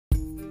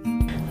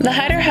The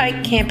Hide or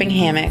Hike camping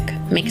hammock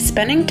makes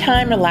spending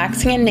time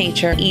relaxing in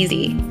nature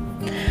easy.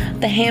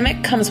 The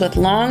hammock comes with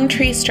long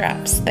tree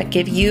straps that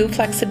give you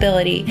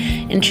flexibility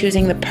in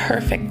choosing the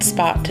perfect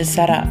spot to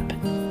set up.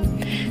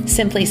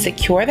 Simply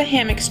secure the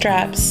hammock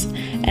straps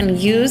and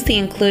use the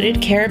included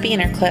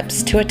carabiner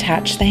clips to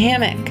attach the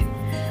hammock.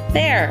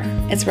 There,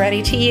 it's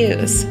ready to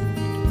use.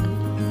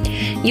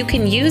 You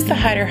can use the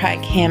Hide or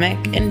Hike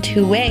hammock in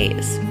two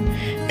ways.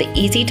 The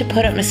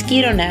easy-to-put-up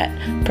mosquito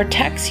net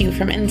protects you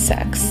from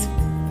insects.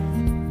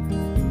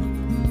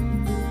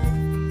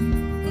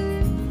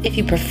 If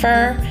you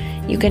prefer,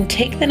 you can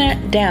take the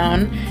net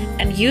down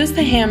and use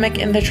the hammock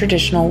in the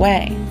traditional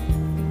way.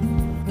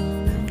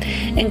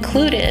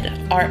 Included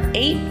are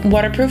 8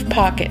 waterproof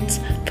pockets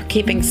for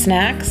keeping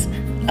snacks,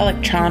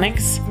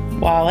 electronics,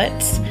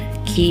 wallets,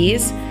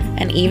 keys,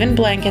 and even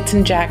blankets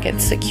and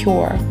jackets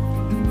secure.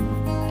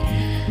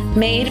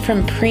 Made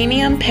from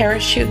premium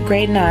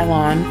parachute-grade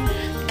nylon,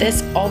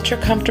 this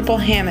ultra-comfortable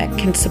hammock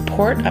can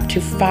support up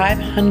to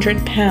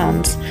 500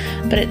 pounds,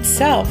 but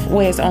itself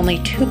weighs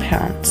only 2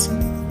 pounds.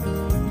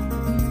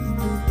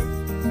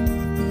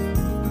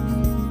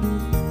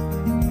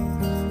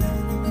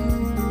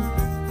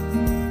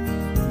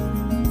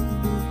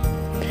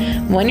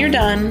 When you're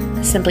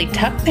done, simply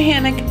tuck the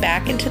hammock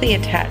back into the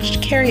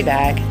attached carry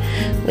bag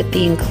with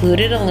the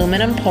included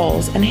aluminum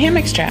poles and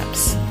hammock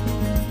straps.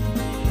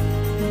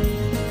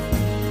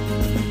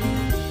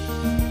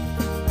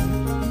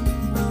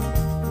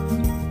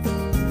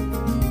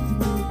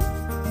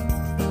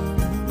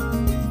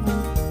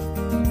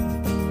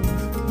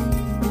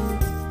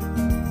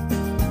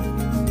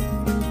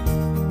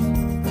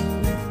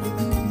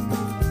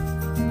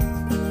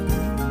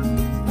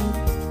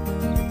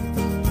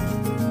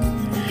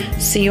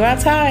 See you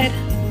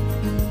outside!